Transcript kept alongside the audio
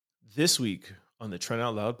This week on the Trent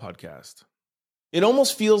Out Loud podcast, it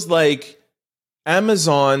almost feels like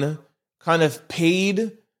Amazon kind of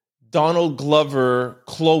paid Donald Glover,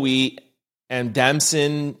 Chloe, and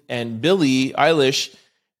Damson and Billie Eilish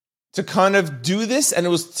to kind of do this, and it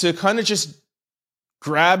was to kind of just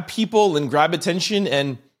grab people and grab attention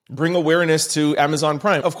and bring awareness to Amazon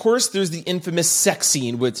Prime. Of course, there's the infamous sex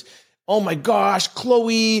scene with, oh my gosh,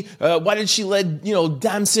 Chloe, why did she let,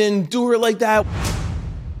 Damson do her like that?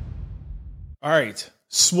 All right,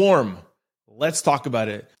 Swarm. Let's talk about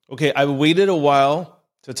it. Okay, I waited a while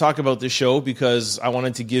to talk about this show because I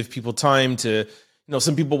wanted to give people time to,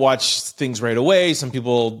 some people watch things right away. Some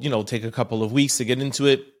people, take a couple of weeks to get into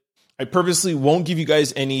it. I purposely won't give you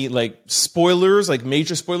guys any spoilers,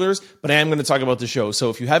 major spoilers, but I am going to talk about the show.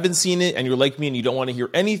 So if you haven't seen it and you're like me and you don't want to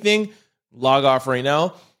hear anything, log off right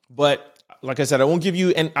now. But like I said, I won't give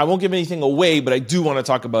anything away, but I do want to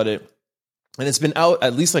talk about it. And it's been out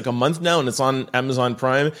at least a month now, and it's on Amazon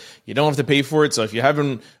Prime. You don't have to pay for it. So if you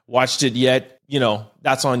haven't watched it yet,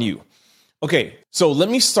 that's on you. Okay, so let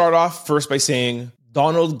me start off first by saying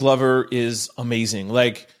Donald Glover is amazing.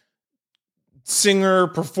 Singer,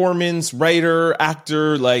 performance, writer,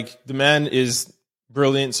 actor, the man is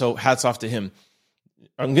brilliant. So hats off to him.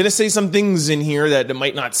 I'm going to say some things in here that it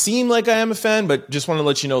might not seem like I am a fan, but just want to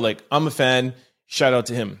let you know, I'm a fan. Shout out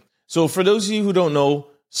to him. So for those of you who don't know,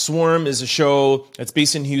 Swarm is a show that's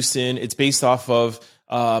based in Houston. It's based off of,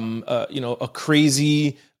 a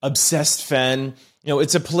crazy, obsessed fan.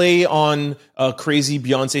 It's a play on a crazy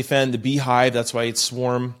Beyonce fan, the Beehive. That's why it's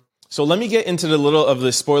Swarm. So let me get into the little of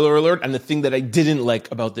the spoiler alert and the thing that I didn't like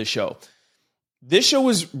about this show. This show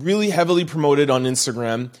was really heavily promoted on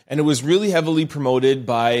Instagram, and it was really heavily promoted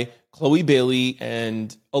by Chloë Bailey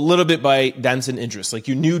and a little bit by Damson Idris.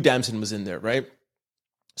 You knew Damson was in there, right?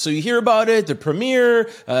 So you hear about it, the premiere,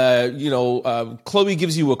 Chloe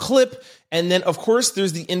gives you a clip. And then, of course,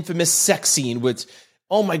 there's the infamous sex scene with,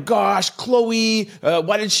 oh my gosh, Chloe,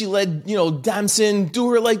 why did she let, Damson do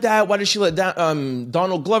her like that? Why did she let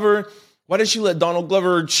Donald Glover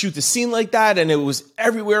shoot the scene like that? And it was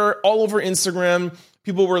everywhere, all over Instagram.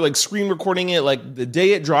 People were screen recording it. The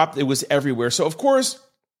day it dropped, it was everywhere. So, of course,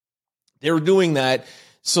 they were doing that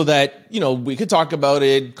so that, we could talk about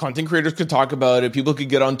it, content creators could talk about it, people could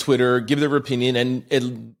get on Twitter, give their opinion,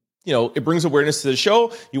 and it brings awareness to the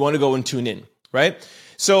show. You want to go and tune in, right?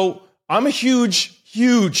 So I'm a huge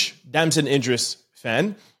Damson Idris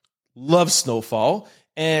fan, love Snowfall,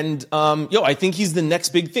 and I think he's the next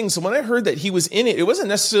big thing. So when I heard that he was in it, it wasn't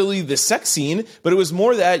necessarily the sex scene, but it was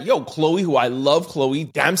more that, Chloe, who I love Chloe,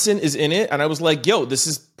 Damson is in it, and I was like, this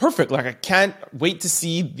is perfect. I can't wait to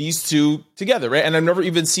see these two together, right? And I've never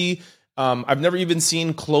even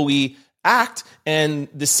seen Chloe act, and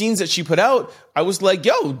the scenes that she put out, I was like,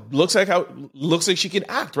 looks like she can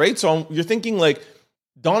act, right? So you're thinking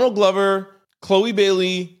Donald Glover, Chloë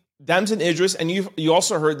Bailey, Damson Idris, and you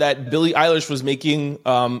also heard that Billie Eilish was making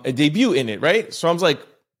a debut in it, right? So I was like,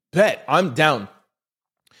 bet, I'm down.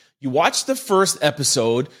 You watch the first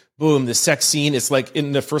episode, boom, the sex scene, it's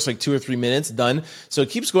in the first 2 or 3 minutes, done. So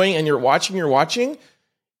it keeps going, and you're watching.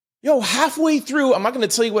 Halfway through, I'm not going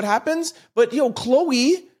to tell you what happens, but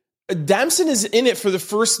Chloe, Damson is in it for the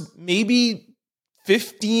first maybe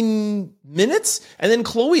 15 minutes, and then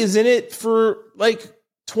Chloe is in it for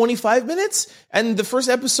 25 minutes, and the first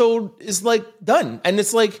episode is done. And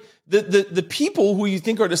it's the people who you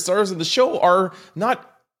think are the stars of the show are not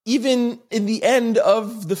even in the end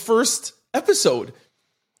of the first episode.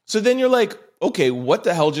 So then you're okay, what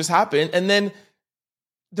the hell just happened? And then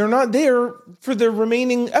they're not there for the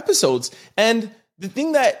remaining episodes. And the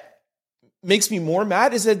thing that makes me more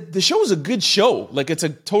mad is that the show is a good show. It's a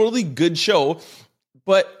totally good show,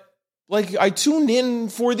 but I tuned in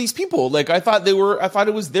for these people. I thought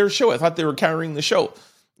it was their show. I thought they were carrying the show,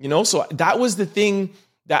 So that was the thing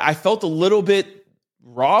that I felt a little bit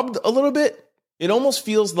robbed a little bit. It almost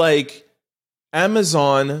feels like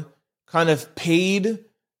Amazon kind of paid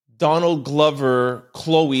Donald Glover,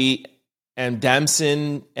 Chloe, and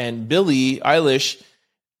Damson and Billie Eilish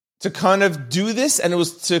to kind of do this. And it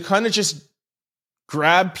was to kind of just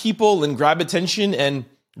grab people and grab attention and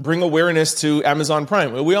bring awareness to Amazon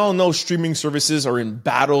Prime. We all know streaming services are in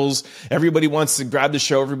battles. Everybody wants to grab the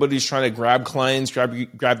show. Everybody's trying to grab clients, grab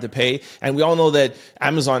the pay. And we all know that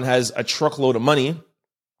Amazon has a truckload of money.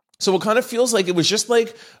 So it kind of feels like it was just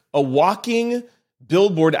a walking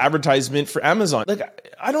billboard advertisement for Amazon.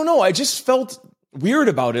 I don't know. I just felt weird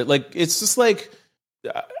about it. It's just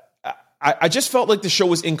I just felt like the show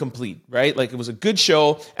was incomplete, right? It was a good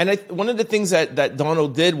show. And one of the things that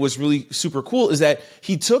Donald did was really super cool is that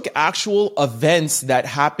he took actual events that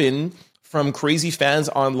happen from crazy fans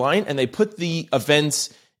online, and they put the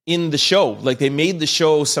events in the show. Like, they made the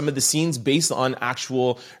show, some of the scenes based on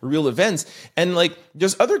actual real events. And like,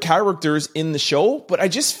 there's other characters in the show, but I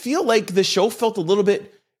just feel like the show felt a little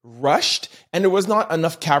bit rushed and there was not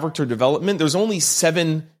enough character development. There's only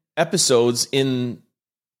 7 episodes in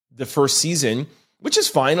the first season, which is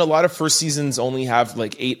fine. A lot of first seasons only have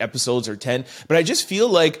like 8 episodes or 10, but I just feel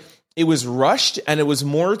like it was rushed and it was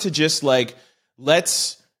more to just like,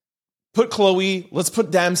 let's put Chloë, let's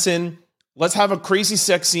put Damson, let's have a crazy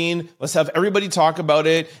sex scene, let's have everybody talk about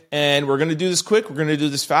it, and we're going to do this quick, we're going to do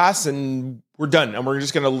this fast, and we're done. And we're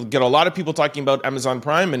just going to get a lot of people talking about Amazon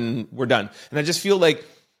Prime, and we're done. And I just feel like,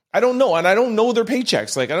 I don't know, and I don't know their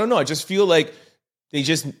paychecks. Like, I don't know. I just feel like they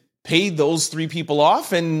just paid those 3 people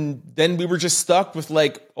off, and then we were just stuck with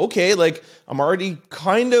like, okay, like I'm already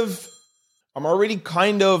kind of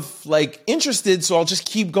like interested, so I'll just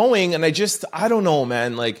keep going. And I don't know,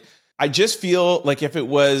 man. Like, I just feel like if it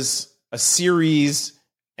was a series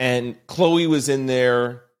and Chloë was in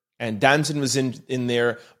there and Damson was in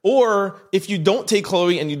there, or if you don't take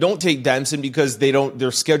Chloë and you don't take Damson because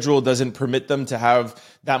their schedule doesn't permit them to have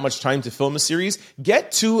that much time to film a series,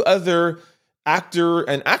 get 2 other actor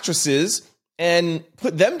and actresses and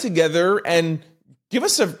put them together and give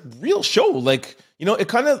us a real show. Like, you know, it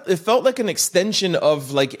felt like an extension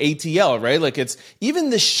of like ATL, right? Like, it's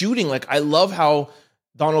even the shooting. Like, I love how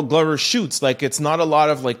Donald Glover shoots. Like, it's not a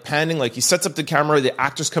lot of like panning. Like, he sets up the camera, the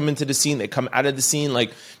actors come into the scene, they come out of the scene.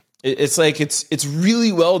 Like, it's like, it's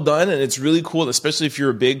really well done and it's really cool, especially if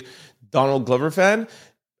you're a big Donald Glover fan.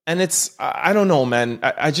 And I don't know, man.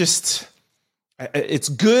 It's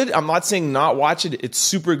good. I'm not saying not watch it. It's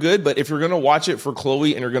super good. But if you're going to watch it for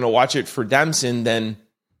Chloë and you're going to watch it for Damson, then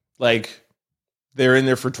like they're in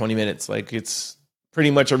there for 20 minutes. Like, it's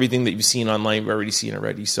pretty much everything that you've seen online, you've already seen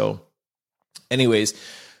already. So anyways,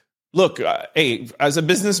 look, hey, as a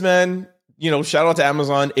businessman, you know, shout out to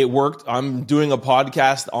Amazon. It worked. I'm doing a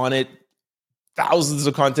podcast on it. Thousands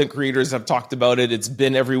of content creators have talked about it. It's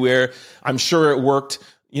been everywhere. I'm sure it worked.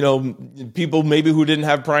 You know, people maybe who didn't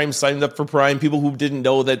have Prime signed up for Prime. People who didn't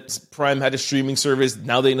know that Prime had a streaming service,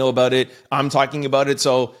 now they know about it. I'm talking about it.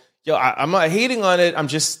 So, I'm not hating on it. I'm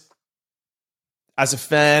just, as a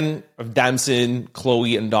fan of Damson,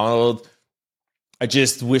 Chloë, and Donald, I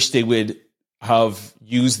just wish they would have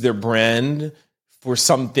used their brand for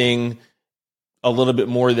something a little bit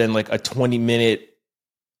more than like a 20-minute,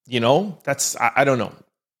 you know, I don't know.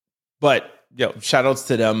 But, shout outs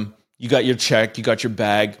to them. You got your check, you got your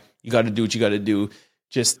bag, you got to do what you got to do.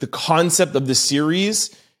 Just the concept of the series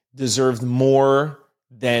deserved more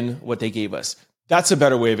than what they gave us. That's a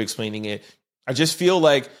better way of explaining it. I just feel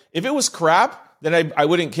like if it was crap, then I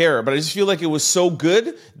wouldn't care. But I just feel like it was so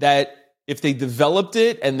good that if they developed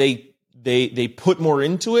it and they put more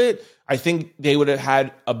into it, I think they would have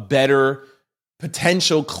had a better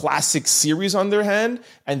potential classic series on their hand.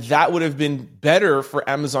 And that would have been better for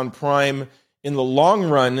Amazon Prime in the long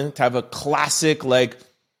run to have a classic, like,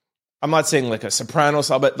 I'm not saying like a Sopranos,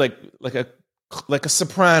 but like a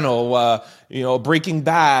Soprano, Breaking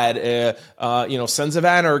Bad, Sons of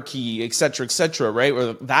Anarchy, et cetera, right?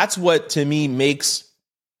 Where that's what to me makes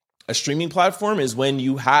a streaming platform, is when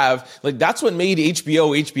you have, like, that's what made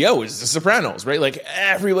HBO is The Sopranos, right? Like,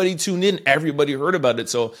 everybody tuned in, everybody heard about it.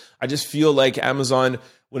 So I just feel like Amazon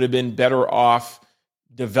would have been better off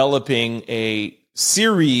developing a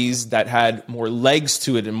series that had more legs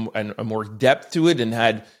to it and more depth to it, and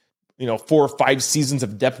had 4 or 5 seasons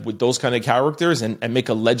of depth with those kind of characters, and make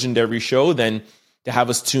a legendary show, than to have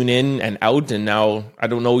us tune in and out. And now I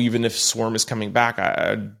don't know even if Swarm is coming back.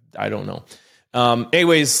 I don't know.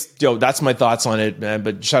 Anyways, that's my thoughts on it, man.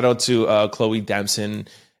 But shout out to Chloë, Damson,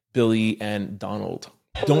 Billy, and Donald.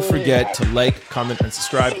 Don't forget to like, comment, and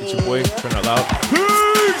subscribe. It's your boy, Turn Out Loud.